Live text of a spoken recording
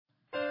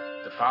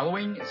The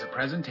following is a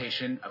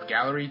presentation of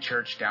Gallery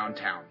Church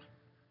Downtown,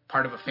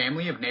 part of a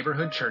family of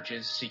neighborhood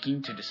churches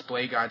seeking to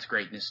display God's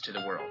greatness to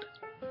the world.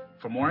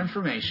 For more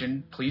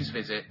information, please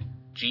visit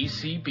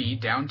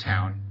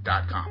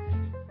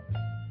gcbdowntown.com.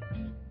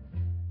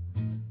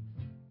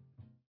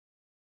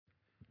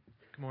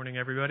 Good morning,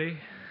 everybody.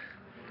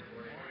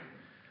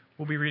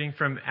 We'll be reading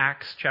from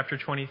Acts chapter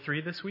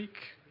 23 this week.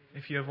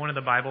 If you have one of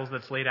the Bibles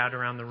that's laid out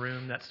around the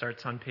room, that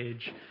starts on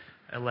page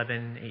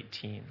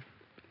 1118.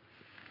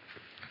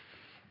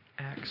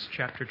 Acts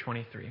chapter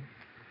 23.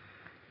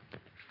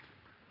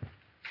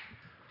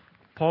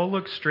 Paul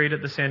looked straight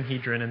at the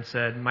Sanhedrin and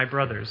said, "My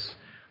brothers,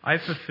 I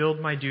have fulfilled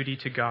my duty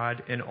to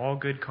God in all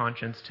good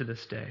conscience to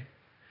this day."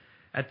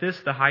 At this,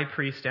 the high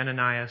priest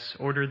Ananias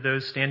ordered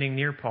those standing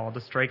near Paul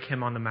to strike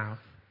him on the mouth.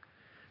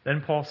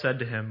 Then Paul said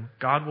to him,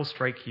 "God will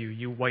strike you,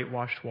 you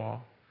whitewashed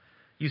wall.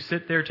 You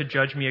sit there to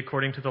judge me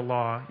according to the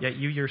law, yet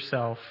you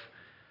yourself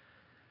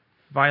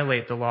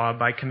violate the law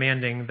by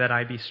commanding that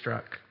I be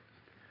struck."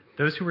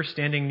 Those who were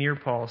standing near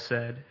Paul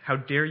said, "How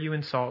dare you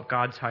insult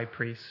God's high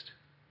priest?"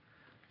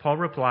 Paul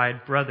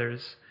replied,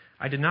 "Brothers,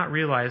 I did not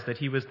realize that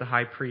he was the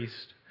high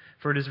priest,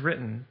 for it is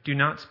written, 'Do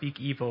not speak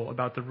evil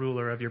about the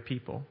ruler of your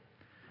people.'"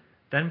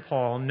 Then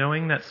Paul,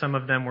 knowing that some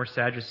of them were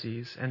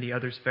Sadducees and the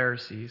others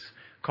Pharisees,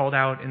 called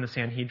out in the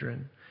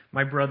Sanhedrin,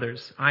 "My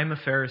brothers, I am a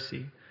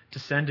Pharisee,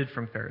 descended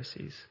from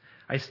Pharisees.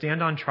 I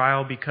stand on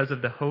trial because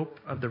of the hope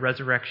of the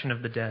resurrection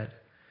of the dead."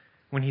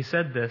 When he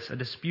said this, a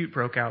dispute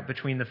broke out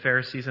between the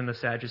Pharisees and the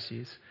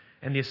Sadducees,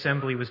 and the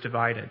assembly was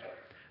divided.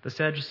 The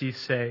Sadducees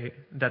say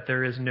that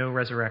there is no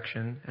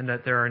resurrection and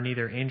that there are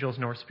neither angels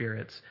nor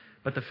spirits,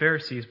 but the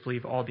Pharisees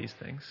believe all these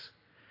things.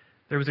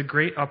 There was a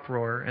great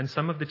uproar, and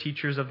some of the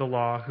teachers of the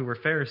law who were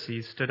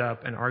Pharisees stood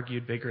up and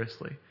argued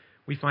vigorously.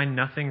 "We find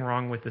nothing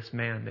wrong with this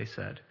man," they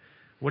said.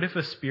 "What if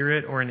a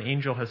spirit or an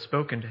angel has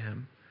spoken to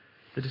him?"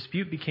 The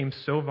dispute became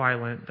so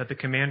violent that the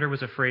commander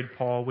was afraid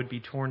Paul would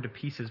be torn to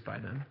pieces by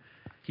them.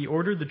 He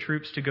ordered the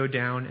troops to go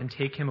down and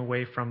take him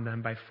away from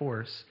them by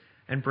force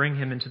and bring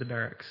him into the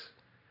barracks.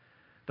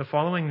 The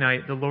following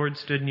night, the Lord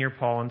stood near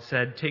Paul and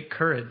said, "Take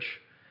courage.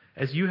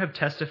 As you have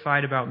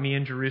testified about me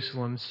in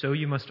Jerusalem, so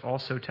you must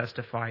also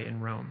testify in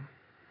Rome."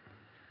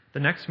 The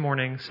next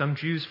morning, some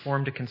Jews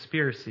formed a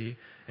conspiracy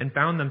and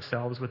bound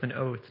themselves with an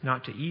oath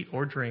not to eat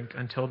or drink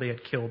until they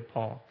had killed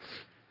Paul.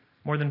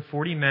 More than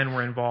 40 men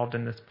were involved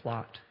in this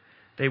plot.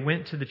 They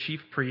went to the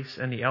chief priests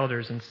and the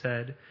elders and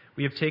said,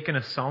 "We have taken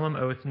a solemn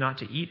oath not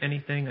to eat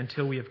anything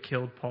until we have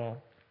killed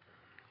Paul.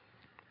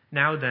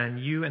 Now then,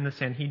 you and the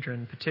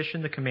Sanhedrin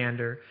petition the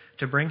commander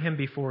to bring him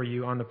before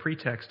you on the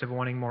pretext of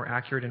wanting more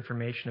accurate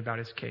information about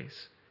his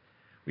case.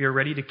 We are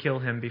ready to kill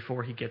him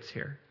before he gets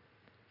here."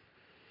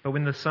 But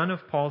when the son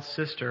of Paul's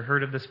sister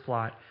heard of this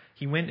plot,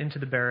 he went into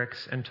the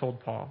barracks and told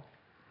Paul.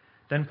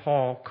 Then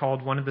Paul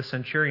called one of the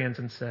centurions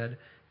and said,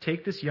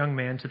 "Take this young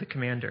man to the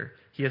commander.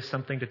 He has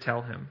something to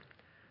tell him."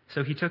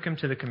 So he took him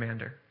to the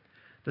commander.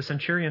 The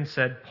centurion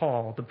said,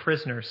 "Paul, the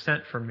prisoner,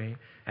 sent for me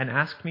and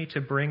asked me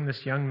to bring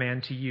this young man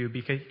to you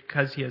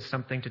because he has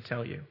something to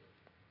tell you."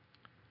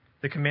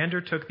 The commander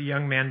took the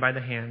young man by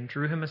the hand,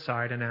 drew him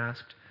aside, and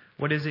asked,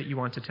 "What is it you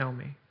want to tell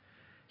me?"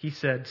 He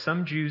said,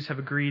 "Some Jews have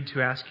agreed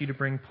to ask you to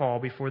bring Paul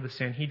before the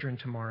Sanhedrin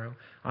tomorrow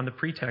on the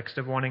pretext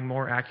of wanting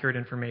more accurate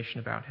information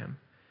about him.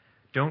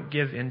 Don't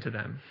give in to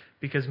them,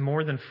 because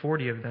more than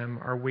 40 of them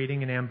are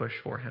waiting in ambush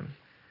for him.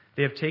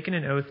 They have taken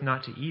an oath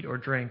not to eat or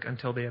drink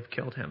until they have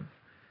killed him.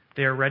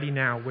 They are ready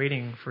now,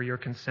 waiting for your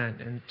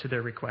consent and to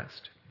their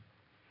request."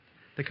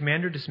 The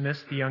commander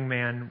dismissed the young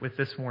man with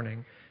this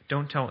warning,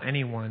 "Don't tell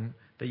anyone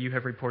that you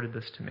have reported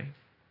this to me."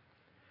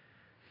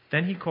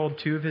 Then he called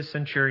 2 of his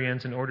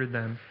centurions and ordered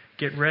them,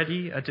 "Get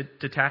ready a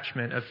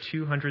detachment of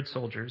 200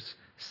 soldiers,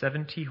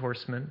 70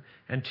 horsemen,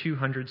 and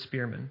 200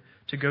 spearmen,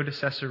 to go to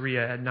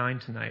Caesarea at 9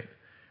 tonight.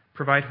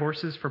 Provide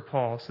horses for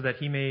Paul so that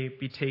he may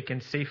be taken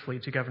safely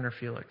to Governor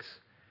Felix."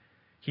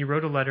 He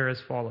wrote a letter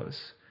as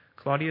follows: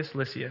 "Claudius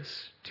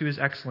Lysias, to His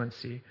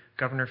Excellency,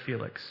 Governor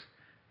Felix.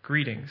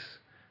 Greetings.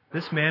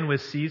 This man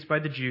was seized by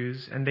the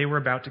Jews, and they were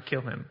about to kill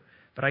him.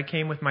 But I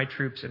came with my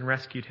troops and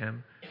rescued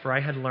him, for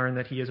I had learned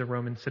that he is a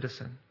Roman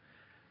citizen.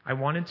 I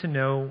wanted to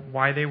know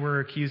why they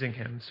were accusing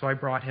him, so I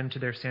brought him to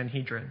their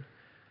Sanhedrin.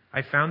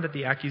 I found that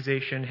the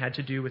accusation had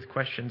to do with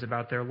questions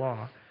about their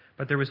law,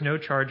 but there was no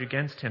charge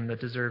against him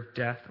that deserved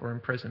death or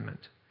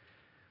imprisonment.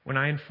 When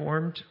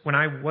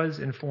I was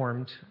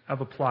informed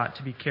of a plot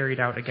to be carried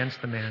out against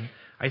the man,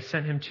 I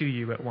sent him to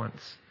you at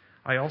once.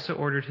 I also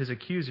ordered his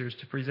accusers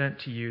to present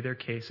to you their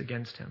case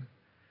against him."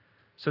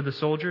 So the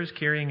soldiers,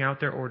 carrying out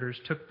their orders,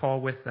 took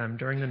Paul with them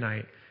during the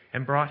night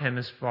and brought him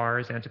as far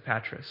as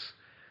Antipatris.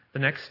 The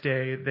next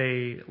day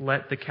they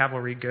let the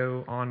cavalry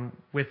go on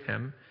with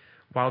him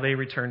while they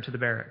returned to the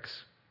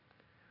barracks.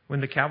 When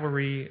the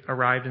cavalry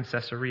arrived in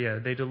Caesarea,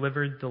 they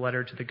delivered the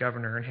letter to the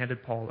governor and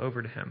handed Paul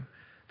over to him.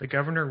 The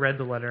governor read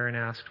the letter and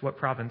asked what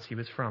province he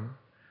was from.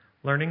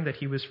 Learning that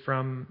he was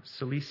from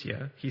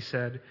Cilicia, he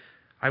said,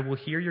 "I will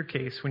hear your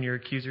case when your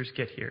accusers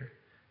get here."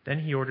 Then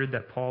he ordered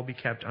that Paul be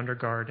kept under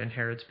guard in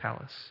Herod's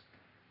palace.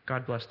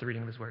 God bless the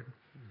reading of his word.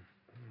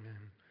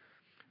 Amen.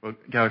 Well,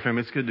 Gallery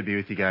family, it's good to be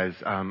with you guys.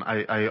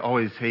 I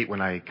always hate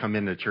when I come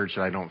into church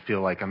and I don't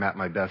feel like I'm at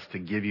my best to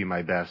give you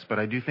my best, but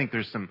I do think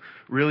there's some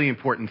really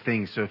important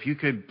things. So if you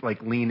could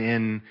lean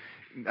in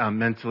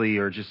mentally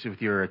or just with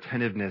your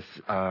attentiveness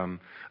a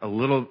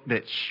little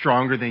bit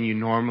stronger than you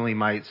normally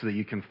might so that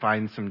you can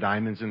find some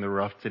diamonds in the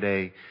rough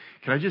today.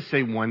 Can I just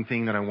say one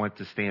thing that I want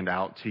to stand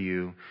out to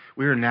you?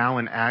 We are now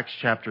in Acts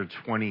chapter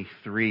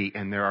 23,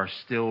 and there are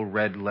still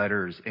red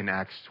letters in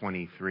Acts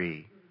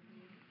 23.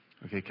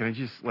 Okay, can I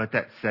just let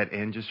that set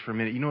in just for a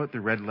minute? You know what the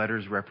red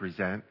letters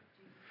represent?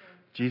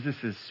 Jesus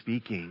is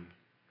speaking.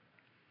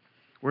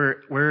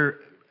 We're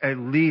at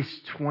least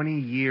 20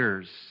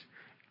 years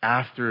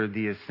after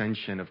the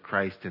ascension of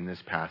Christ in this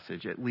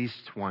passage, at least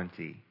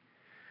 20.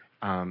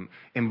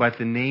 And by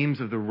the names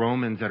of the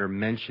Romans that are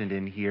mentioned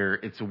in here,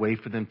 it's a way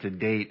for them to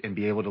date and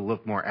be able to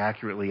look more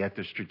accurately at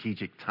the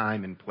strategic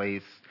time and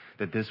place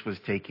that this was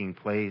taking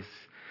place.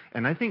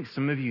 And I think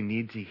some of you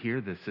need to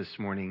hear this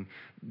morning.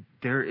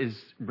 There is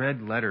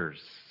red letters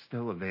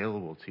still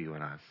available to you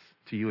and us,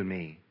 to you and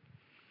me.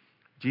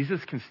 Jesus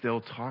can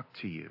still talk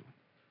to you.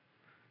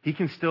 He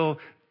can still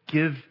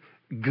give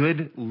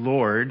good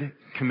Lord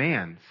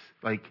commands.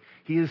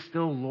 He is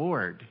still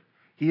Lord.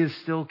 He is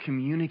still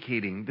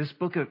communicating. This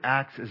book of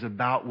Acts is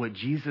about what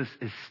Jesus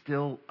is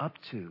still up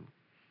to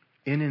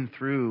in and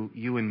through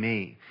you and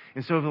me.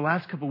 And so over the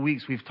last couple of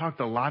weeks, we've talked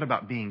a lot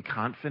about being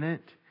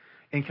confident.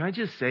 And can I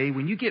just say,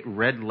 when you get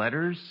red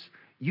letters,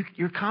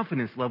 your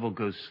confidence level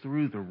goes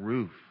through the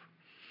roof.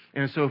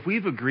 And so if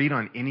we've agreed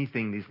on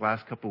anything these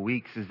last couple of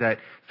weeks, is that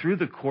through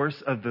the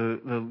course of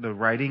the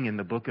writing in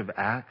the book of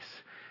Acts,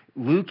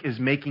 Luke is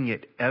making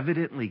it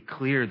evidently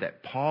clear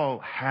that Paul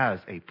has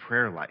a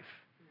prayer life.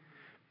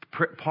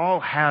 Paul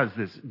has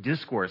this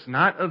discourse,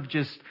 not of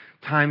just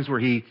times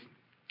where he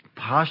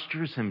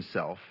postures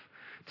himself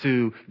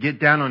to get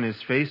down on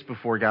his face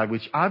before God,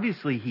 which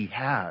obviously he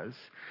has,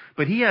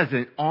 but he has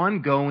an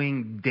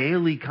ongoing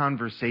daily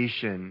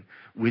conversation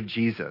with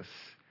Jesus.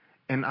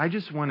 And I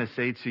just want to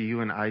say to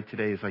you and I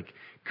today is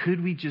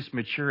could we just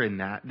mature in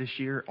that this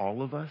year,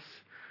 all of us?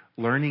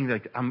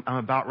 Learning I'm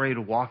about ready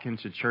to walk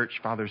into church.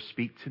 Father,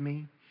 speak to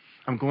me.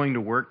 I'm going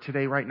to work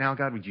today right now.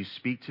 God, would you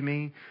speak to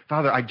me?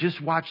 Father, I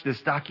just watched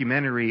this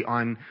documentary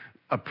on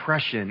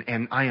oppression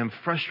and I am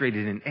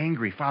frustrated and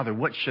angry. Father,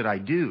 what should I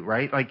do,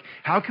 right?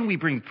 How can we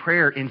bring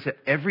prayer into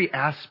every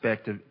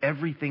aspect of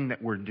everything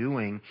that we're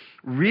doing,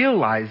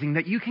 realizing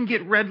that you can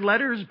get red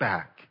letters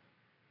back.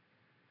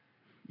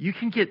 You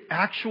can get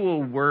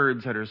actual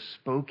words that are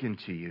spoken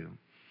to you.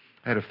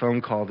 I had a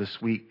phone call this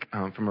week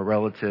from a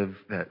relative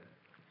that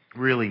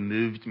really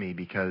moved me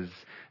because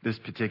this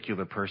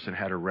particular person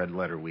had a red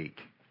letter week.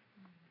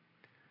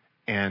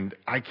 And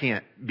I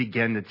can't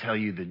begin to tell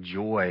you the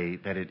joy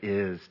that it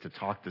is to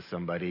talk to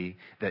somebody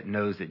that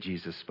knows that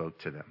Jesus spoke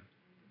to them.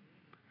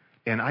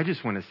 And I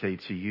just want to say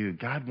to you,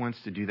 God wants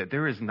to do that.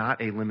 There is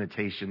not a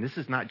limitation. This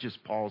is not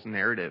just Paul's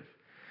narrative.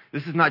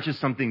 This is not just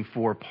something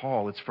for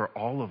Paul. It's for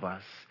all of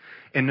us.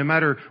 And no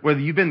matter whether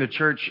you've been to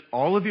church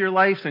all of your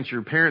life since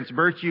your parents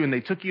birthed you and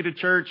they took you to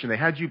church and they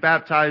had you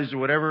baptized or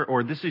whatever,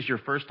 or this is your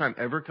first time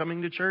ever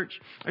coming to church,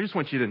 I just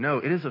want you to know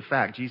it is a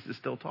fact. Jesus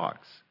still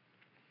talks.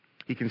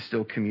 He can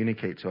still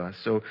communicate to us.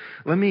 So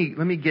let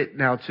me get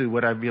now to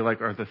what I feel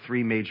like are the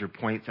three major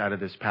points out of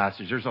this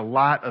passage. There's a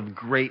lot of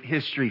great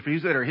history. For you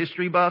that are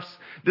history buffs,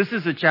 this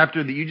is a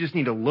chapter that you just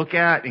need to look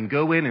at and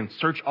go in and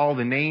search all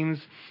the names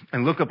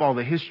and look up all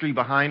the history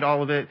behind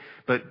all of it.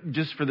 But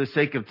just for the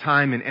sake of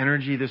time and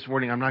energy this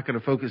morning, I'm not going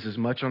to focus as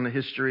much on the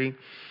history.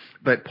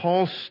 But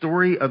Paul's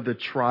story of the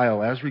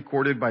trial, as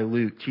recorded by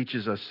Luke,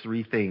 teaches us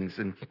three things.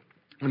 And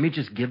let me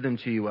just give them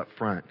to you up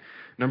front.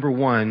 Number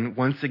one,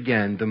 once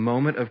again, the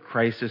moment of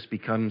crisis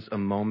becomes a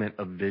moment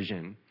of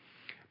vision.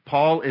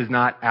 Paul is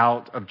not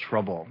out of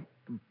trouble,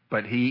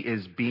 but he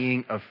is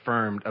being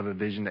affirmed of a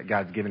vision that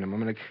God's given him.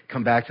 I'm going to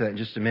come back to that in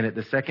just a minute.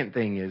 The second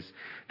thing is,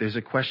 there's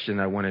a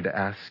question I wanted to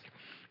ask.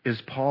 Is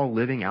Paul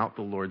living out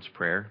the Lord's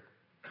Prayer?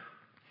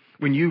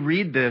 When you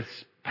read this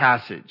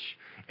passage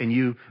and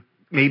you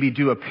maybe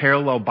do a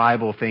parallel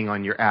Bible thing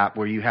on your app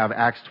where you have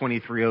Acts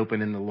 23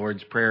 open and the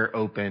Lord's Prayer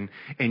open,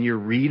 and you're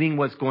reading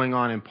what's going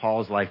on in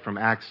Paul's life from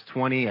Acts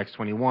 20, Acts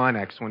 21,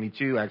 Acts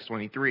 22, Acts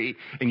 23,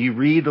 and you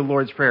read the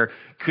Lord's Prayer,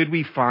 could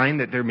we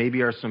find that there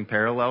maybe are some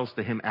parallels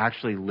to him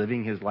actually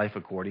living his life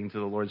according to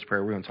the Lord's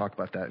Prayer? We're going to talk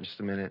about that in just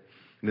a minute.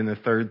 And then the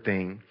third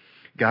thing,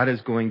 God is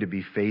going to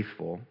be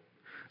faithful,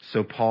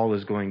 so Paul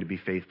is going to be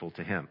faithful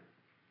to him.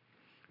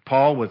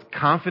 Paul was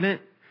confident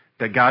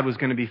that God was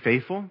going to be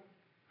faithful.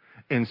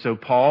 And so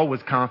Paul was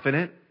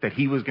confident that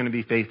he was going to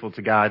be faithful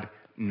to God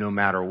no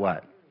matter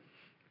what.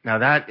 Now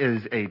that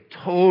is a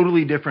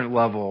totally different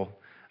level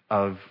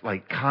of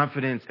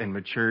confidence and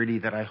maturity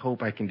that I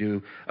hope I can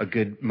do a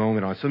good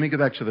moment on. So let me go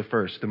back to the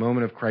first. The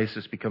moment of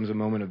crisis becomes a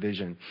moment of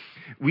vision.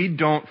 We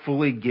don't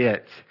fully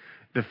get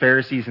the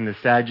Pharisees and the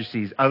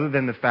Sadducees, other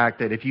than the fact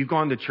that if you've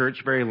gone to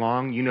church very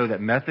long, you know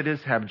that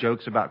Methodists have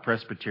jokes about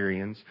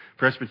Presbyterians.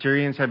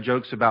 Presbyterians have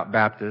jokes about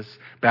Baptists.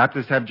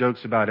 Baptists have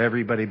jokes about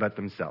everybody but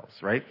themselves,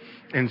 right?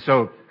 And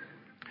so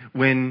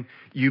When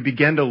you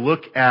begin to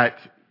look at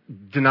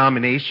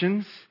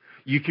denominations,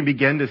 you can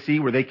begin to see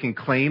where they can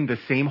claim the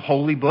same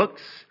holy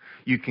books,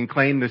 you can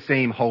claim the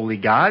same holy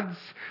gods,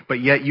 but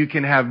yet you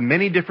can have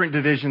many different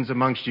divisions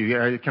amongst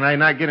you. Can I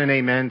not get an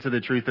amen to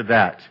the truth of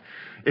that?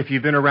 If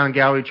you've been around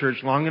Galilee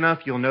Church long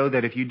enough, you'll know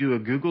that if you do a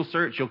Google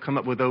search, you'll come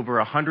up with over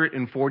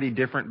 140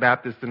 different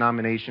Baptist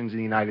denominations in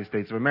the United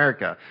States of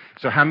America.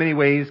 So how many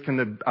ways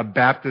can a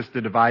Baptist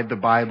divide the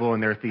Bible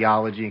and their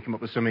theology and come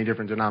up with so many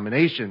different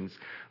denominations,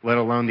 let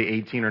alone the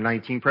 18 or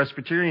 19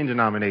 Presbyterian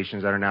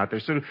denominations that are now out there?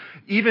 So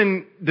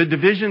even the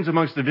divisions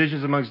amongst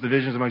divisions amongst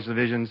divisions amongst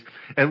divisions,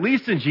 at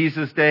least in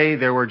Jesus' day,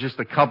 there were just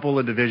a couple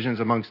of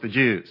divisions amongst the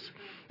Jews.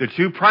 The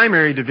two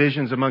primary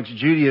divisions amongst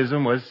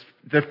Judaism was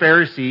the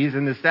Pharisees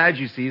and the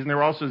Sadducees, and there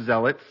were also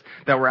Zealots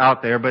that were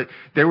out there, but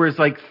there was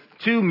like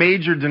two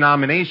major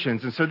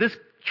denominations. And so this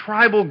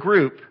tribal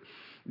group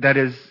that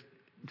has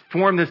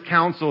formed this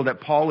council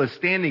that Paul is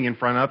standing in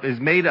front of is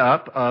made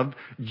up of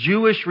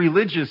Jewish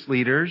religious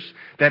leaders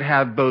that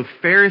have both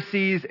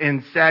Pharisees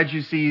and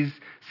Sadducees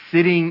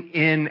sitting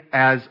in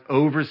as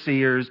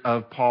overseers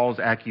of Paul's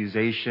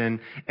accusation,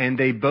 and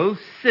they both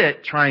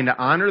sit trying to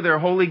honor their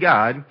holy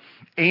God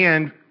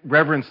and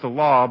reverence the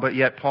law, but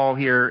yet Paul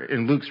here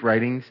in Luke's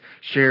writings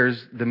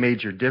shares the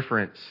major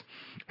difference.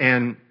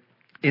 And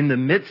in the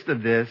midst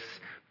of this,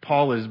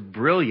 Paul is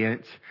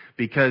brilliant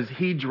because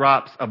he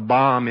drops a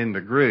bomb in the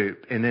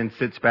group and then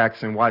sits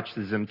back and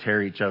watches them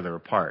tear each other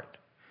apart.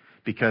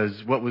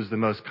 Because what was the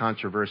most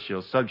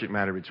controversial subject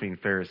matter between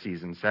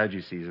Pharisees and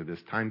Sadducees at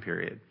this time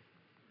period?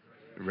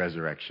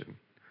 Resurrection.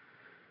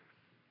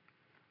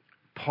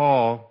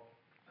 Paul,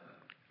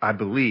 I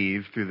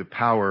believe, through the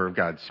power of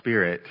God's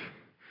Spirit,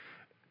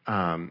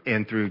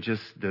 and through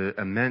just the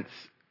immense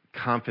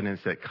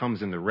confidence that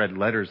comes in the red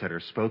letters that are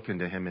spoken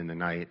to him in the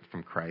night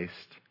from Christ,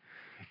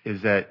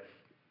 is that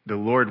the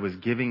Lord was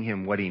giving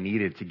him what he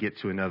needed to get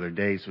to another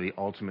day so he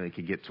ultimately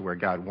could get to where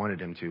God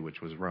wanted him to,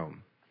 which was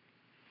Rome.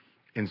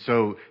 And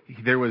so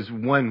there was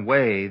one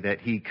way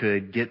that he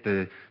could get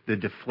the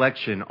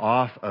deflection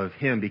off of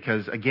him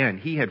because, again,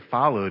 he had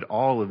followed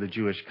all of the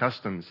Jewish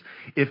customs.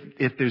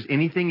 If there's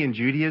anything in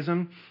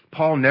Judaism,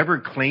 Paul never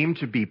claimed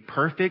to be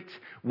perfect.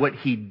 What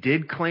he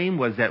did claim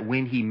was that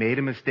when he made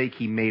a mistake,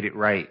 he made it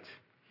right.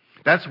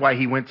 That's why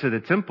he went to the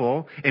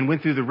temple and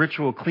went through the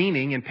ritual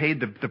cleaning and paid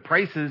the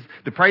price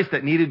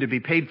that needed to be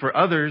paid for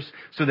others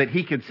so that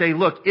he could say,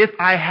 look, if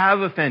I have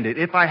offended,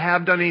 if I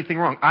have done anything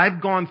wrong,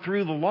 I've gone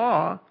through the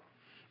law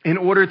in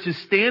order to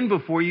stand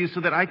before you so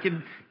that I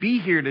can be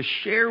here to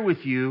share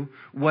with you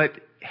what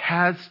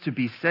has to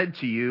be said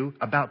to you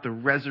about the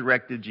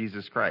resurrected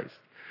Jesus Christ.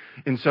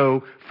 And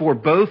so for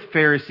both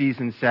Pharisees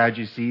and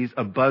Sadducees,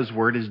 a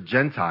buzzword is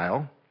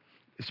Gentile,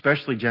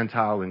 especially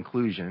Gentile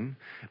inclusion.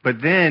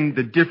 But then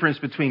the difference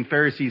between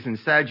Pharisees and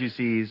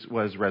Sadducees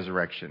was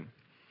resurrection.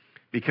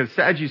 Because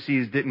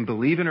Sadducees didn't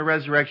believe in a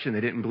resurrection, they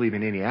didn't believe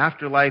in any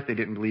afterlife, they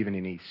didn't believe in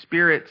any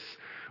spirits.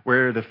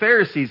 Where the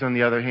Pharisees, on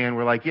the other hand,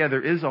 were like, yeah,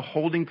 there is a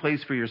holding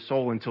place for your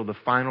soul until the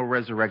final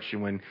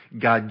resurrection when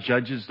God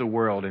judges the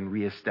world and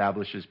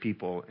reestablishes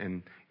people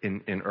in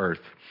earth.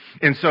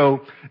 And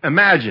so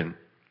imagine,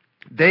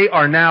 they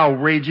are now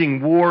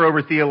waging war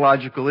over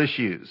theological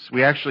issues.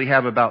 We actually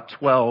have about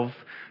 12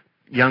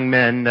 young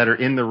men that are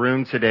in the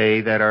room today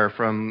that are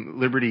from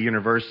Liberty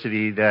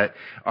University that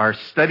are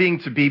studying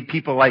to be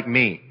people like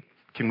me.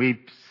 Can we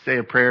say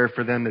a prayer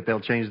for them that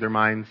they'll change their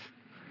minds?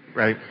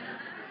 Right?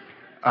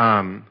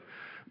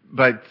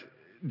 But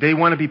they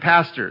want to be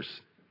pastors.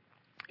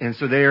 And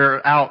so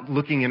they're out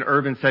looking in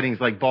urban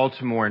settings like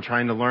Baltimore and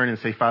trying to learn and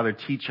say, Father,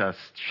 teach us,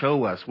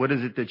 show us, what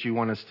is it that you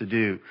want us to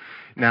do?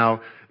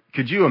 Now,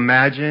 could you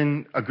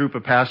imagine a group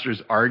of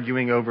pastors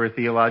arguing over a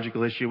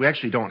theological issue? We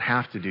actually don't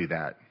have to do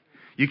that.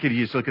 You could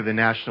just look at the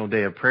National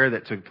Day of Prayer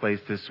that took place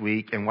this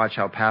week and watch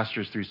how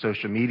pastors through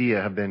social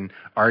media have been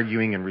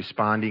arguing and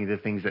responding to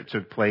things that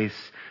took place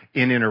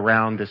in and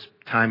around this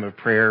time of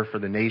prayer for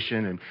the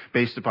nation and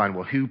based upon,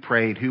 well, who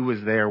prayed, who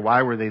was there,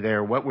 why were they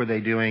there, what were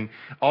they doing,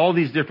 all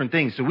these different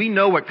things. So we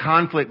know what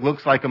conflict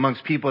looks like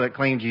amongst people that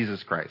claim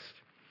Jesus Christ.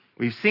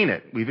 We've seen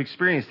it. We've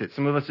experienced it.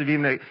 Some of us have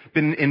even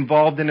been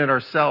involved in it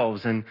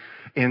ourselves.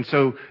 And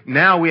so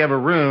now we have a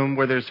room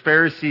where there's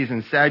Pharisees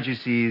and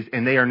Sadducees,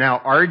 and they are now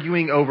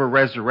arguing over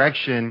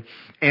resurrection.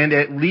 And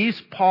at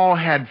least Paul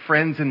had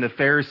friends in the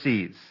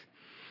Pharisees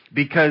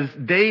because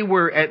they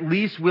were at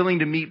least willing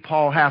to meet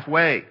Paul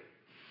halfway.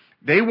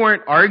 They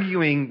weren't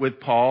arguing with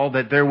Paul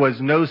that there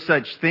was no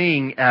such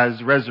thing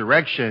as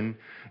resurrection.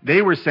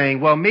 They were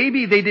saying, well,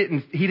 maybe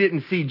he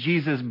didn't see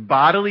Jesus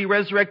bodily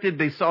resurrected.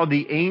 They saw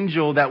the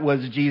angel that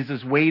was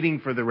Jesus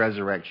waiting for the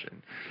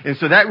resurrection. And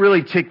so that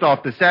really ticked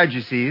off the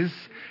Sadducees.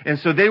 And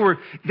so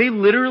they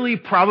literally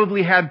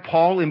probably had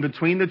Paul in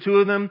between the two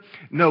of them.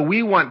 No,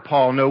 we want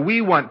Paul. No,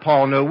 we want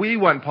Paul. No, we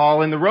want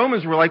Paul. And the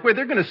Romans were like, wait,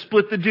 they're going to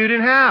split the dude in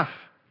half.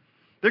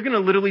 They're going to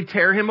literally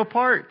tear him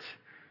apart.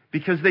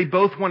 Because they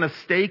both want a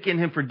stake in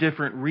him for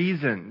different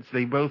reasons.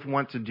 They both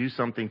want to do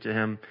something to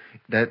him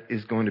that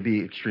is going to be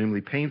extremely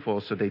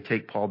painful, so they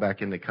take Paul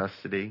back into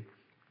custody.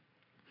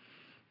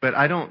 but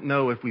I don't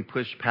know if we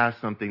push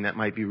past something that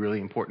might be really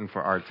important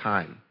for our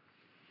time.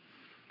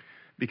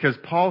 Because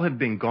Paul had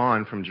been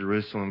gone from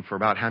Jerusalem for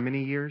about how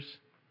many years?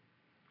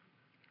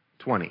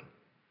 20.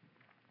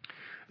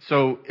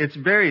 So it's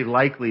very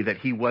likely that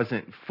he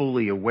wasn't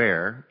fully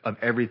aware of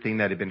everything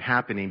that had been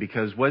happening,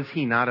 because was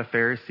he not a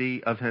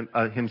Pharisee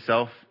of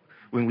himself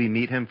when we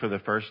meet him for the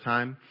first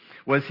time?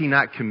 Was he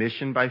not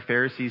commissioned by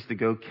Pharisees to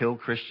go kill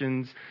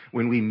Christians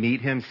when we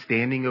meet him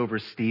standing over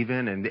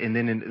Stephen, and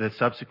then in the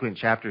subsequent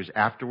chapters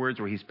afterwards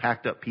where he's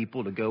packed up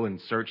people to go and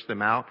search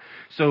them out?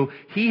 So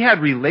he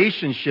had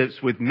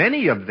relationships with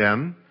many of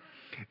them,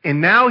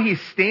 and now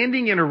he's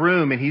standing in a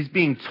room and he's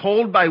being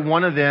told by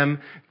one of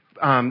them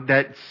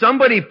that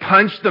somebody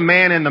punched the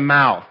man in the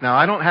mouth.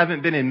 Now,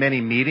 haven't been in many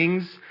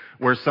meetings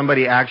where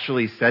somebody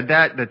actually said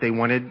that they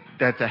wanted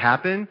that to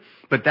happen,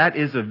 but that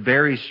is a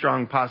very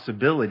strong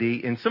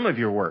possibility in some of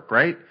your work,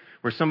 right?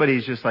 Where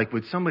somebody's just like,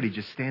 would somebody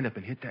just stand up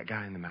and hit that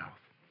guy in the mouth?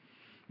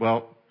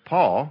 Well,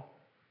 Paul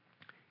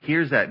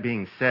hears that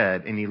being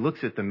said, and he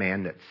looks at the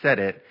man that said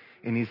it,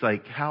 and he's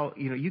like,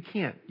 you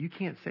can't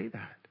say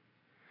that.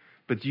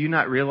 But do you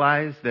not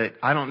realize that,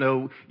 I don't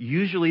know,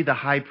 usually the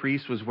high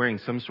priest was wearing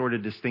some sort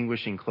of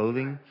distinguishing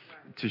clothing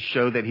to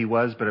show that he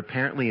was, but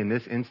apparently in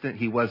this instant,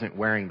 he wasn't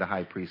wearing the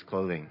high priest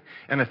clothing.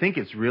 And I think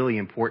it's really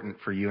important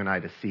for you and I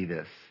to see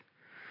this.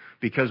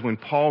 Because when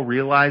Paul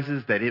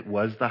realizes that it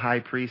was the high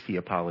priest, he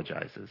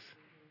apologizes.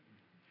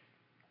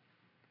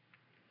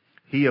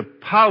 He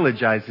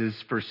apologizes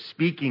for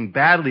speaking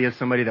badly of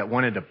somebody that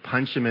wanted to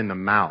punch him in the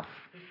mouth.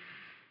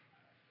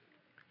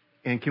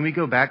 And can we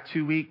go back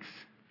 2 weeks?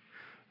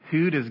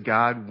 Who does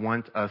God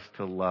want us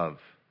to love?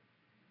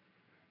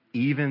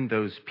 Even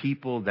those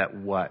people that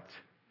what?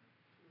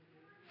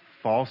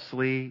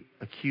 Falsely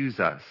accuse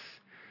us.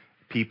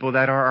 People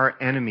that are our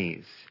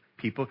enemies.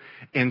 People.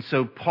 And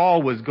so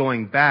Paul was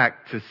going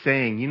back to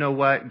saying, you know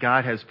what?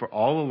 God has for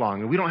all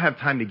along, and we don't have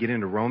time to get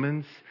into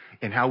Romans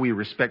and how we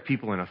respect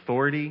people in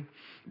authority,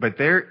 but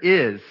there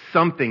is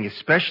something,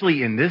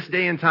 especially in this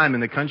day and time in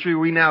the country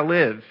we now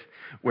live,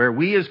 where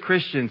we as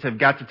Christians have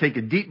got to take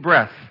a deep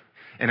breath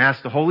and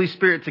ask the Holy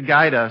Spirit to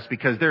guide us,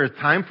 because there is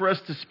time for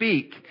us to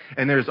speak,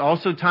 and there's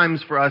also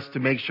times for us to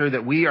make sure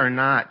that we are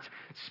not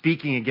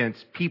speaking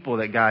against people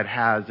that God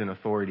has in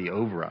authority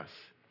over us.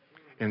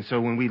 And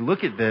so when we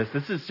look at this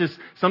is just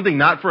something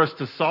not for us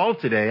to solve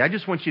today. I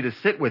just want you to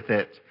sit with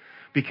it,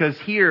 because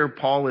here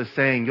Paul is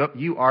saying,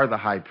 you are the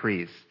high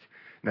priest.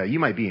 Now, you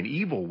might be an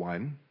evil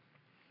one,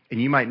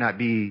 and you might not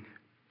be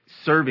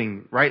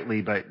serving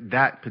rightly, but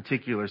that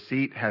particular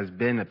seat has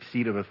been a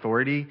seat of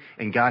authority,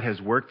 and God has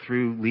worked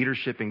through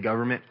leadership and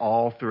government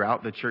all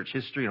throughout the church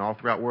history and all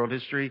throughout world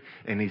history.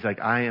 And he's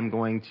like, I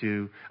need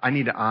to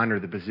honor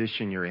the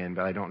position you're in,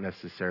 but I don't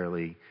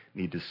necessarily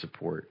need to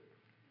support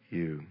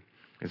you.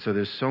 And so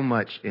there's so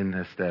much in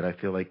this that I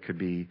feel like could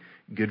be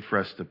good for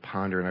us to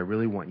ponder, and I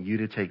really want you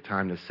to take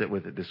time to sit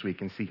with it this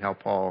week and see how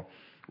Paul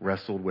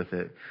wrestled with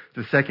it.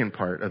 The second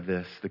part of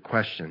this, the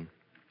question,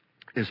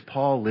 is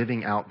Paul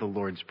living out the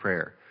Lord's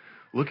Prayer?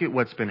 Look at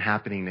what's been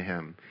happening to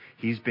him.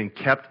 He's been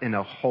kept in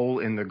a hole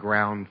in the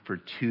ground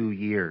for 2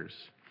 years.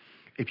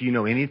 If you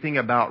know anything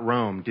about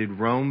Rome, did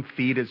Rome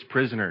feed its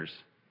prisoners?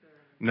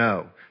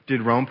 No.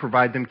 Did Rome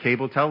provide them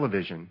cable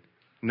television?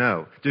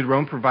 No. Did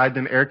Rome provide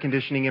them air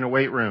conditioning in a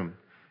weight room?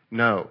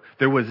 No.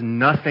 There was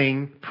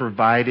nothing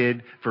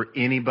provided for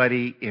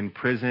anybody in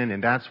prison,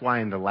 and that's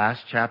why in the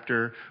last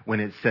chapter, when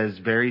it says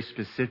very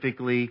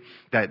specifically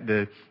that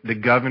the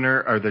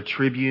governor or the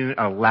tribune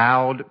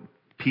allowed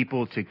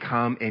people to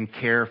come and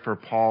care for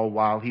Paul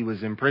while he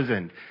was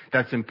imprisoned.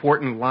 That's an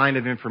important line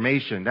of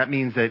information. That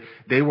means that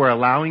they were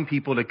allowing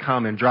people to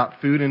come and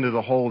drop food into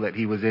the hole that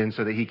he was in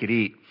so that he could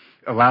eat.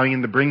 Allowing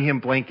him to bring him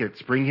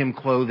blankets, bring him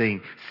clothing,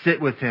 sit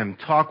with him,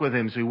 talk with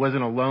him so he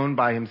wasn't alone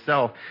by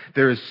himself.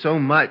 There is so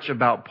much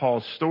about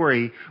Paul's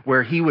story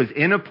where he was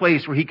in a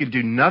place where he could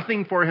do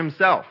nothing for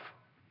himself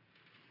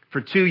for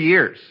 2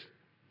 years,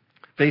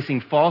 facing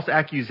false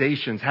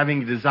accusations,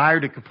 having a desire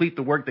to complete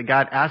the work that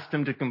God asked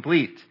him to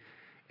complete.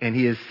 And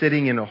he is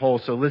sitting in a hole.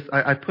 So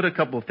I put a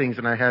couple of things,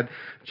 and I had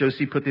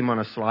Josie put them on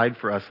a slide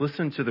for us.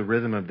 Listen to the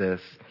rhythm of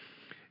this.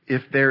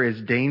 If there is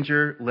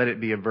danger, let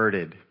it be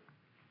averted.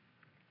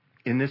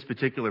 In this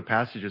particular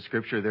passage of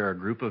Scripture, there are a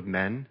group of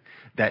men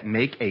that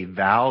make a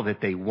vow that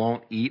they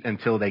won't eat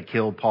until they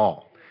kill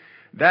Paul.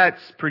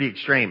 That's pretty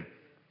extreme.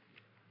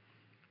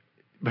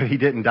 But he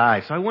didn't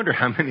die. So I wonder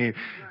how many,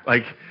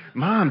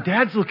 Mom,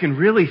 Dad's looking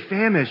really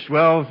famished.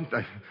 Well,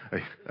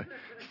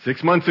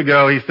 6 months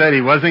ago, he said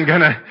he wasn't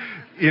going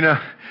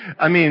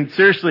to,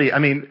 seriously,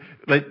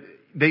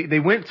 they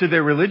went to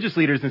their religious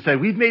leaders and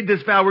said, we've made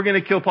this vow, we're going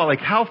to kill Paul.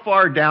 How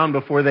far down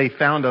before they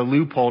found a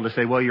loophole to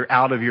say, well, you're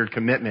out of your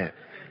commitment?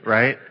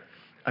 Right?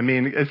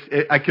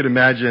 I could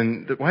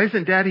imagine, why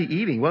isn't Daddy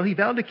eating? Well, he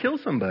vowed to kill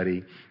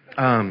somebody.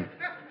 And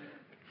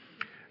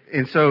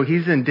so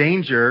he's in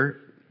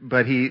danger,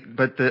 but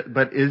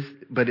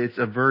it's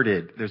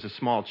averted. There's a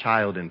small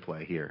child in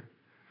play here.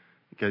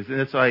 Because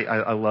that's why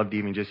I loved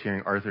even just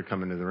hearing Arthur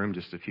come into the room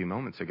just a few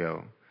moments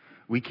ago.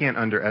 We can't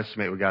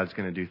underestimate what God's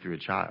going to do through a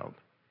child.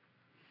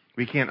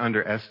 We can't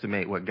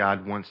underestimate what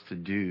God wants to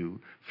do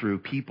through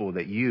people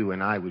that you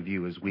and I would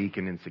view as weak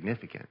and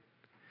insignificant.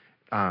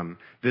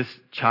 This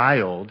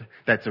child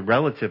that's a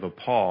relative of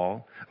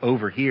Paul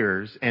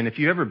overhears, and if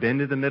you've ever been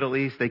to the Middle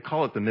East, they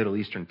call it the Middle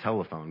Eastern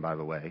telephone, by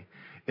the way.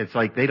 It's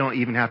like they don't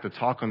even have to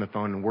talk on the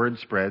phone and word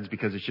spreads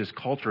because it's just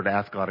culture to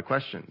ask a lot of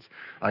questions.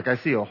 Like I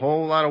see a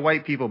whole lot of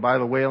white people by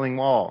the Wailing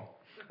Wall.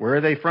 Where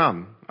are they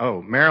from?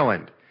 Oh,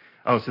 Maryland.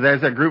 Oh, so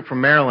there's that group from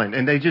Maryland.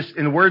 And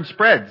and the word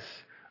spreads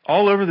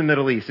all over the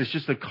Middle East. It's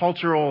just a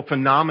cultural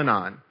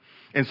phenomenon.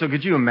 And so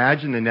could you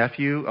imagine the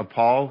nephew of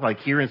Paul, like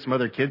hearing some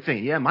other kids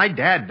saying, yeah, my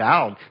dad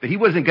vowed that he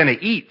wasn't going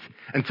to eat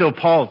until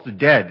Paul's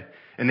dead.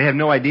 And they have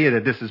no idea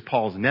that this is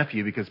Paul's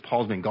nephew because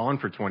Paul's been gone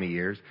for 20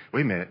 years.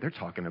 Wait a minute, they're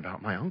talking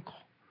about my uncle.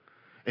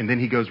 And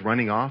then he goes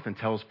running off and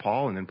tells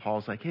Paul, and then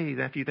Paul's like, hey,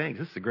 nephew, thanks.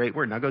 This is a great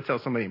word. Now go tell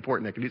somebody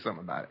important that can do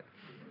something about it.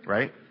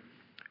 Right?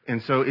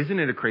 And so isn't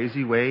it a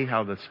crazy way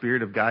how the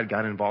Spirit of God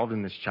got involved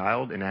in this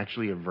child and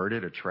actually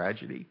averted a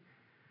tragedy?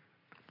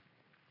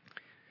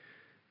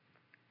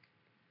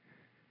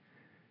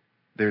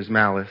 There's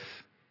malice.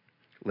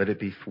 Let it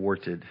be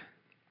thwarted.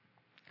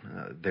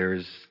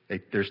 There's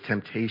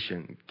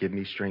temptation. Give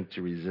me strength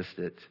to resist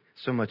it.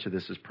 So much of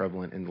this is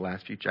prevalent in the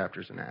last few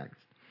chapters in Acts.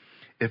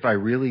 If I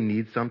really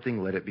need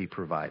something, let it be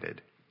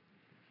provided.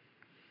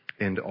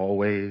 And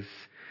always,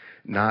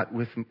 not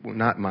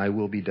my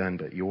will be done,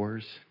 but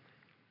yours.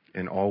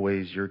 And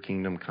always your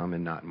kingdom come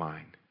and not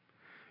mine.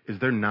 Is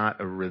there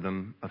not a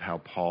rhythm of how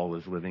Paul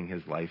is living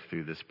his life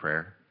through this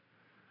prayer?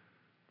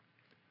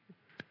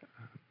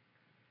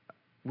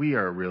 We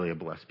are really a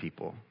blessed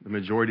people. The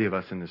majority of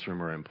us in this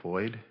room are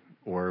employed,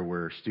 or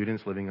we're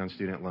students living on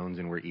student loans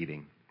and we're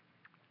eating.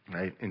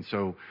 Right? And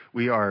so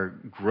we are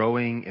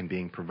growing and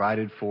being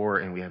provided for,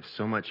 and we have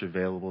so much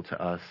available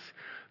to us.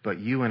 But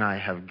you and I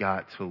have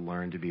got to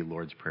learn to be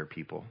Lord's Prayer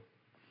people.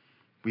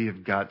 We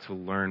have got to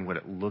learn what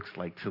it looks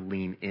like to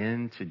lean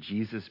into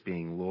Jesus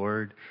being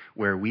Lord,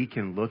 where we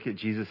can look at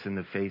Jesus in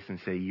the face and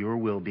say, your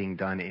will being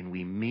done, and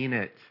we mean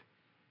it.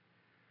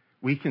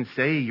 We can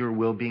say your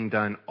will being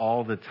done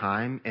all the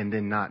time and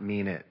then not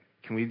mean it.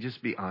 Can we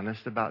just be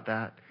honest about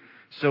that?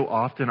 So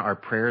often our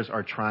prayers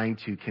are trying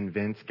to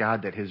convince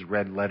God that his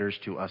red letters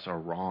to us are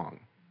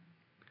wrong.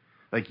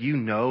 Like you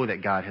know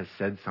that God has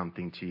said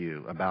something to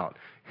you about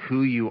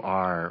who you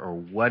are or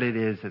what it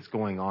is that's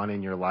going on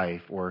in your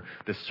life or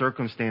the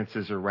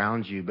circumstances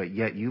around you, but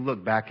yet you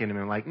look back at him and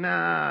are like,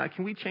 nah,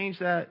 can we change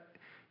that?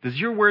 Does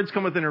your words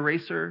come with an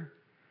eraser?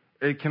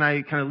 Can I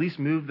at least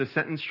move the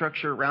sentence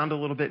structure around a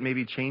little bit,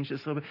 maybe change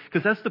this a little bit?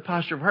 Because that's the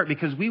posture of heart,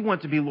 because we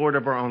want to be Lord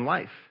of our own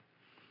life.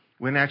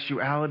 When in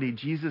actuality,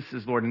 Jesus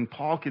is Lord. And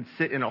Paul could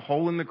sit in a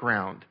hole in the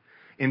ground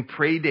and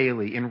pray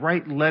daily and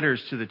write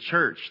letters to the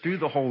church through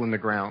the hole in the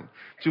ground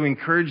to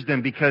encourage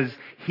them because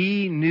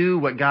he knew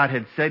what God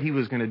had said he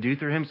was going to do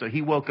through him. So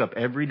he woke up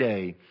every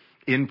day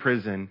in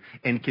prison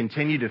and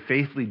continued to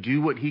faithfully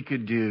do what he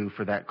could do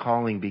for that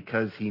calling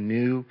because he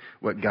knew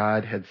what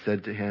God had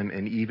said to him.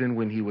 And even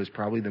when he was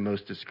probably the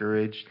most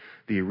discouraged,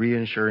 the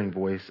reassuring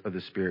voice of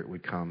the Spirit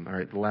would come. All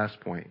right, the last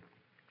point.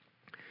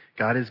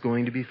 God is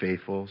going to be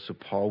faithful, so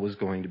Paul was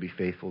going to be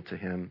faithful to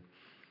him.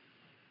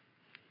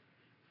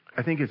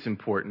 I think it's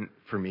important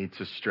for me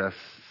to stress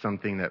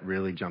something that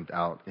really jumped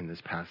out in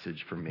this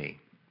passage for me.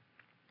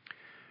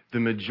 The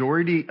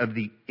majority of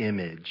the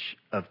image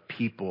of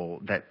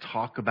people that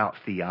talk about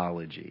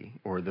theology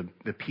or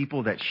the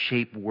people that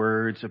shape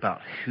words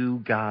about who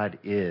God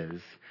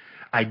is,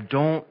 I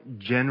don't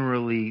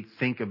generally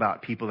think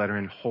about people that are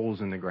in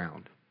holes in the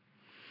ground.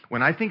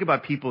 When I think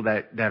about people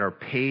that are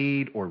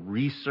paid or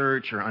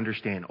research or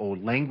understand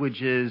old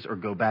languages or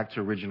go back to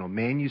original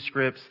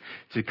manuscripts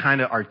to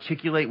kind of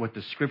articulate what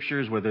the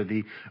scriptures, whether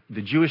the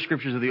Jewish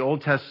scriptures of the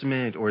Old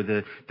Testament or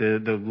the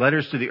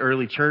letters to the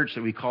early church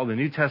that we call the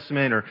New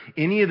Testament or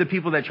any of the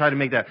people that try to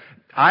make that,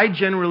 I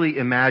generally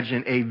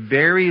imagine a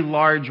very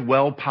large,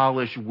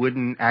 well-polished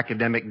wooden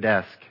academic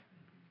desk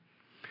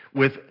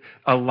with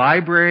a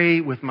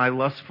library with my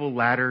lustful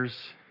ladders.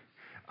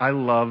 I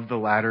love the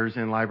ladders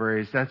in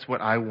libraries. That's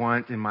what I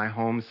want in my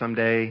home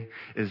someday.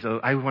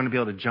 I want to be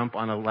able to jump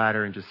on a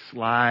ladder and just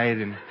slide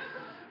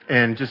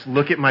and just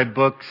look at my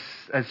books.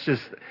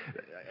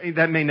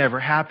 That may never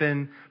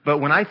happen. But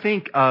when I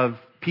think of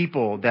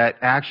people that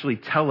actually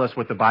tell us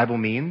what the Bible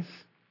means,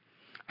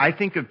 I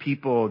think of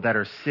people that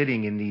are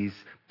sitting in these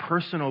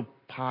personal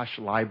posh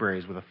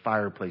libraries with a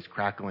fireplace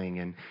crackling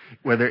and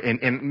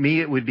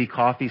me it would be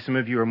coffee. Some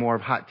of you are more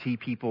of hot tea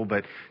people,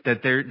 but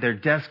that their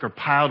desks are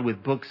piled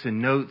with books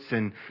and notes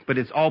but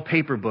it's all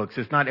paper books.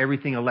 It's not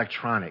everything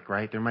electronic,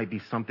 right? There might be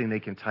something they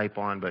can type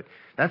on, but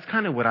that's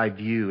kind of what I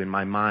view in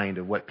my mind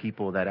of what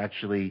people that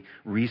actually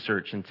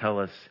research and tell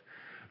us.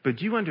 But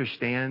do you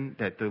understand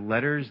that the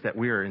letters that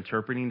we are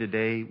interpreting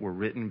today were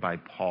written by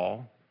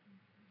Paul?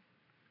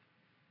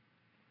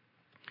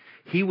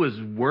 He was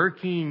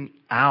working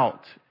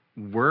out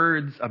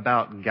words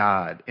about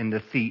God and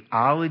the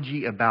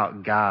theology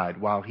about God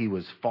while he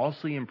was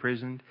falsely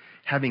imprisoned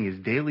having his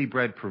daily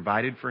bread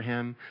provided for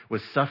him,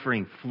 was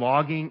suffering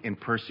flogging and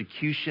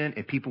persecution,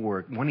 and people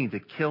were wanting to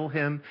kill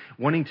him,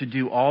 wanting to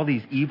do all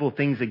these evil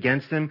things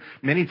against him.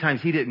 Many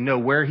times he didn't know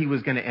where he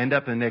was going to end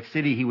up in the next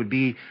city. He would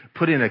be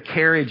put in a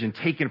carriage and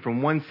taken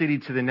from one city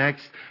to the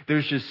next.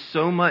 There's just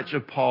so much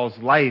of Paul's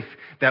life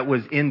that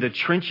was in the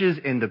trenches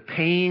and the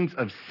pains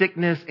of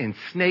sickness and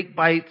snake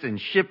bites and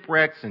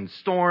shipwrecks and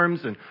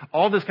storms and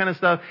all this kind of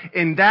stuff.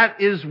 And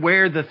that is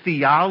where the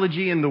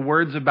theology and the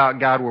words about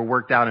God were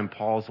worked out in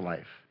Paul's life.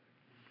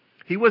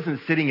 He wasn't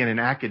sitting in an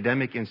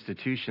academic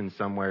institution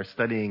somewhere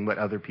studying what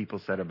other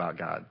people said about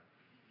God.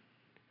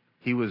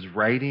 He was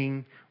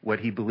writing what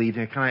he believed.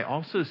 And can I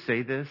also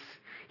say this?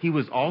 He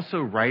was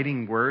also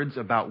writing words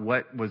about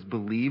what was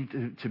believed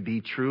to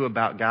be true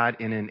about God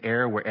in an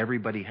era where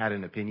everybody had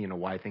an opinion of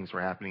why things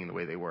were happening the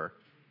way they were.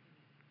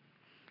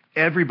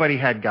 Everybody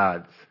had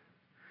gods.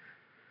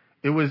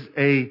 It was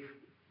a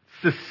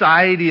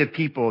society of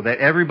people that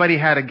everybody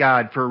had a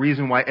God for a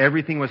reason why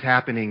everything was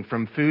happening,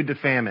 from food to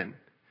famine,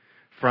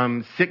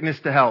 from sickness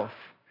to health,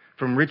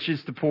 from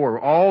riches to poor,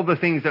 all the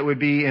things that would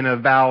be in a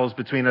vows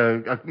between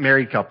a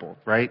married couple,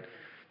 right?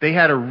 They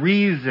had a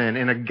reason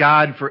and a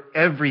God for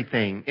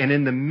everything. And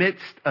in the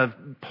midst of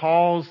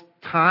Paul's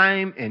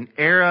time and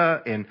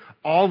era and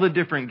all the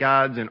different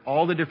gods and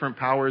all the different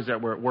powers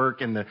that were at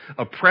work and the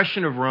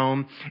oppression of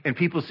Rome and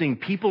people seeing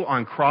people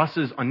on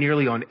crosses on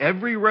nearly on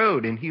every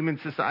road in human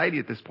society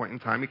at this point in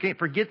time, you can't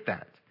forget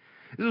that.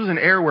 This was an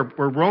era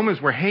where Romans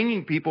were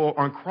hanging people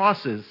on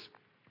crosses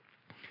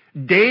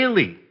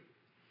daily.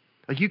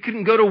 Like, you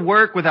couldn't go to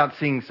work without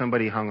seeing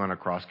somebody hung on a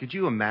cross. Could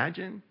you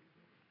imagine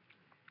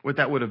what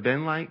that would have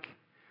been like?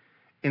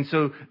 And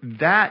so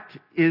that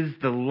is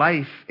the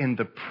life and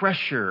the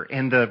pressure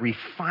and the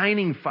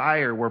refining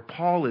fire where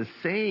Paul is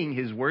saying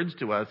his words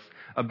to us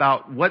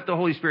about what the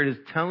Holy Spirit is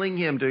telling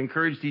him to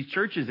encourage these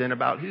churches in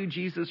about who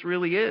Jesus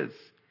really is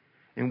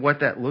and what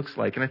that looks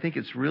like. And I think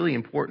it's really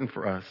important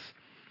for us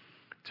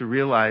to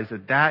realize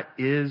that that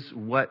is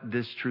what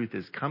this truth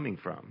is coming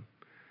from.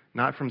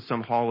 Not from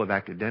some hall of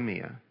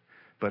academia,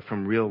 but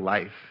from real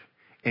life.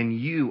 And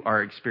you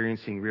are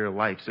experiencing real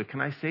life. So can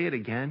I say it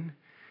again?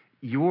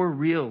 Your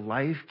real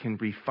life can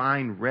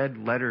refine red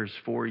letters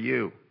for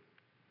you.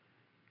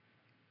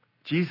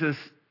 Jesus,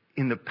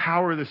 in the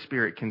power of the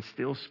Spirit, can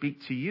still speak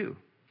to you.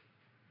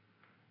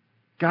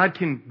 God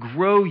can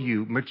grow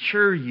you,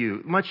 mature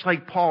you, much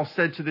like Paul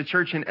said to the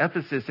church in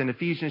Ephesus in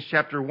Ephesians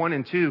chapter 1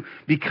 and 2,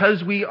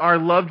 because we are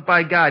loved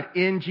by God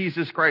in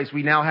Jesus Christ,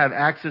 we now have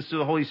access to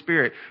the Holy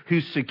Spirit, who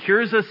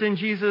secures us in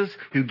Jesus,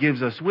 who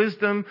gives us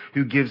wisdom,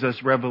 who gives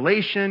us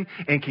revelation,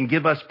 and can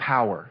give us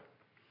power.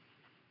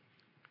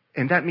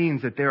 And that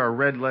means that there are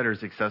red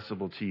letters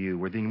accessible to you,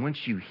 where then once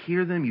you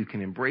hear them, you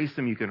can embrace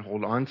them, you can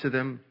hold on to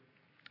them,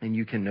 and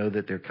you can know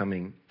that they're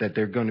coming, that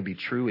they're going to be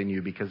true in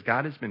you, because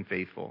God has been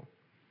faithful.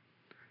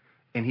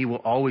 And he will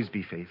always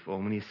be faithful.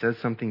 And when he says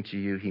something to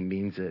you, he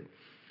means it.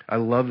 I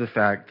love the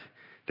fact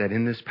that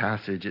in this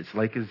passage, it's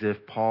like as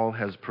if Paul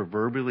has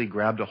proverbially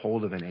grabbed a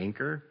hold of an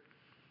anchor,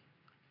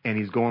 and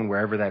he's going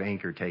wherever that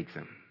anchor takes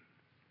him.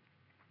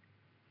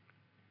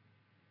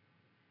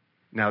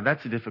 Now,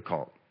 that's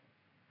difficult,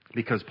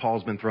 because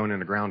Paul's been thrown in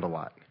the ground a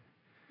lot.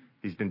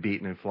 He's been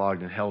beaten and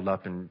flogged and held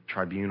up in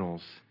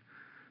tribunals.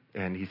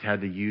 And he's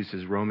had to use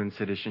his Roman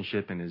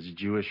citizenship and his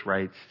Jewish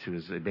rights to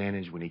his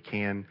advantage when he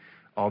can,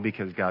 all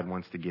because God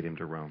wants to get him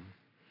to Rome.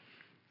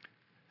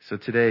 So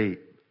today,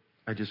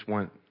 I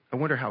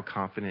wonder how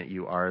confident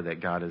you are that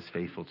God is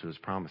faithful to his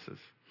promises.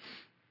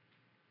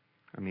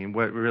 I mean,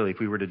 what really, if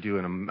we were to do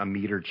a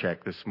meter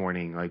check this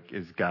morning, like,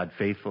 is God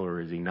faithful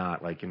or is he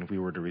not? Like, and if we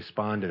were to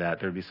respond to that,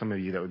 there'd be some of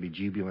you that would be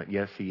jubilant,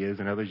 yes, he is,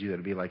 and others of you that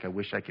would be like, I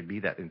wish I could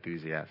be that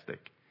enthusiastic.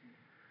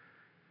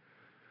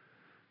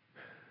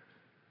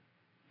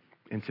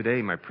 And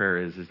today, my prayer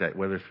is that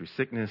whether through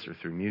sickness or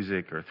through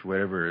music or through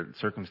whatever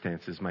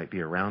circumstances might be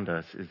around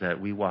us, is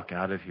that we walk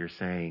out of here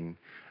saying,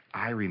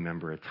 I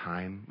remember a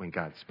time when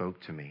God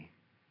spoke to me.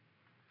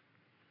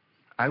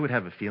 I would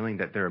have a feeling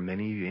that there are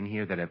many of you in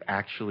here that have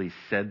actually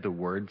said the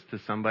words to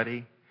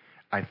somebody,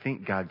 I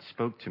think God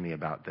spoke to me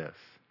about this.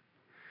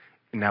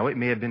 Now, it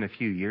may have been a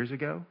few years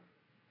ago,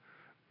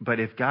 but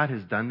if God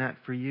has done that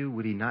for you,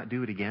 would he not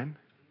do it again?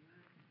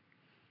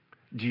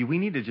 Do we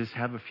need to just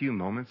have a few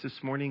moments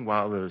this morning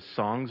while the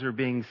songs are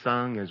being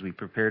sung as we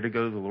prepare to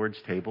go to the Lord's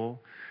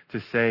table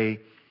to say,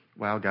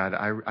 wow, God,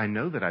 I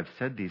know that I've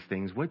said these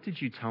things. What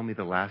did you tell me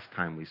the last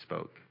time we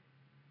spoke?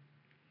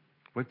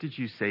 What did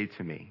you say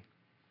to me?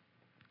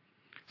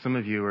 Some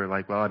of you are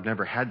like, well, I've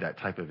never had that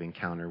type of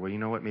encounter. Well, you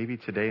know what? Maybe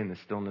today in the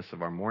stillness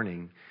of our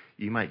morning,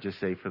 you might just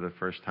say for the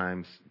first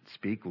time,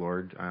 speak,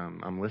 Lord,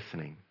 I'm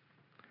listening.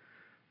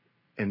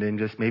 And then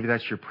just maybe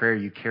that's your prayer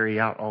you carry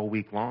out all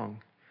week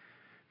long.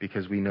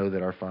 Because we know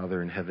that our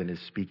Father in heaven is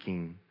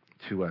speaking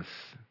to us.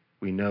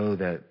 We know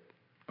that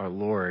our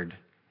Lord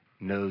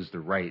knows the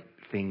right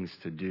things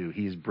to do.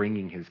 He's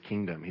bringing his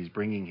kingdom. He's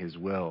bringing his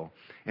will.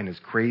 And as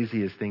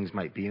crazy as things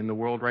might be in the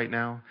world right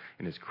now,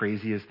 and as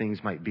crazy as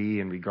things might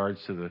be in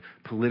regards to the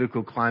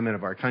political climate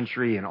of our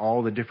country and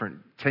all the different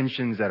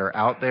tensions that are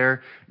out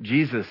there,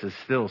 Jesus is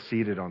still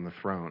seated on the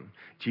throne.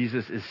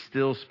 Jesus is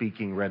still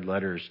speaking red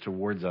letters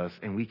towards us,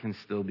 and we can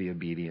still be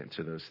obedient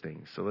to those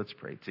things. So let's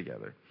pray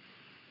together.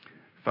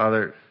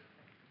 Father,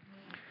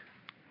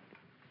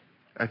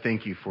 I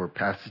thank you for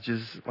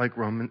passages like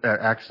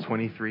Acts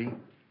 23.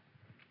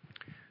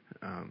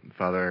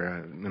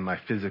 Father, in my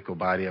physical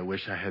body, I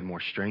wish I had more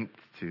strength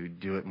to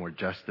do it more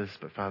justice.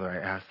 But Father, I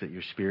ask that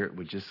your Spirit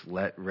would just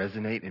let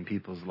resonate in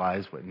people's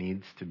lives what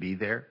needs to be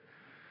there.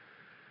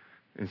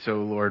 And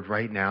so, Lord,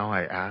 right now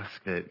I ask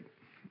that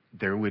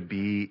there would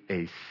be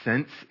a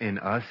sense in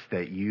us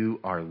that you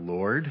are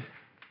Lord,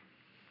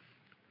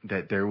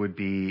 that there would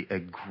be a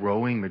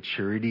growing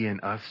maturity in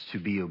us to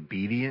be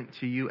obedient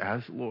to you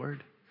as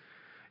Lord.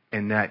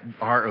 And that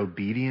our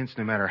obedience,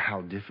 no matter how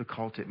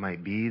difficult it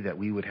might be, that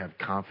we would have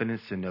confidence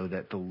to know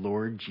that the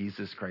Lord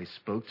Jesus Christ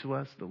spoke to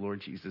us. The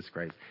Lord Jesus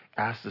Christ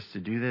asked us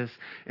to do this.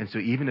 And so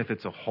even if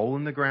it's a hole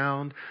in the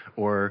ground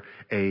or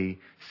a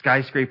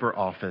skyscraper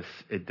office,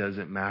 it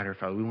doesn't matter.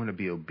 Father, we want to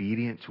be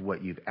obedient to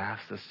what you've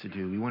asked us to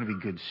do. We want to be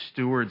good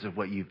stewards of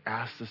what you've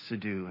asked us to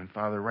do. And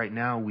Father, right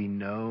now we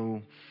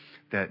know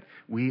that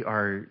we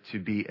are to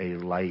be a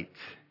light.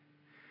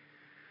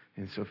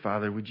 And so,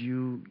 Father, would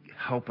you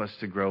help us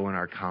to grow in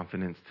our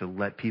confidence to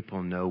let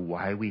people know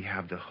why we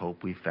have the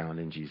hope we found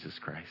in Jesus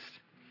Christ.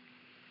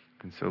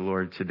 And so,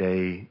 Lord,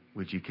 today,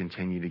 would you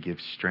continue to give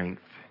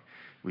strength?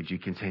 Would you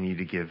continue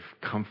to give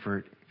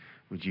comfort?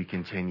 Would you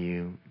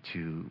continue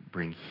to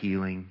bring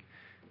healing?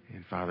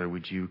 And, Father,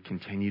 would you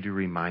continue to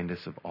remind us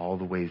of all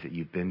the ways that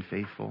you've been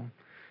faithful?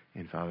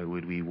 And, Father,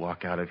 would we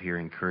walk out of here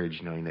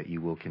encouraged knowing that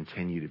you will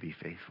continue to be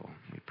faithful?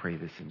 We pray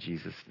this in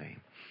Jesus'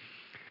 name.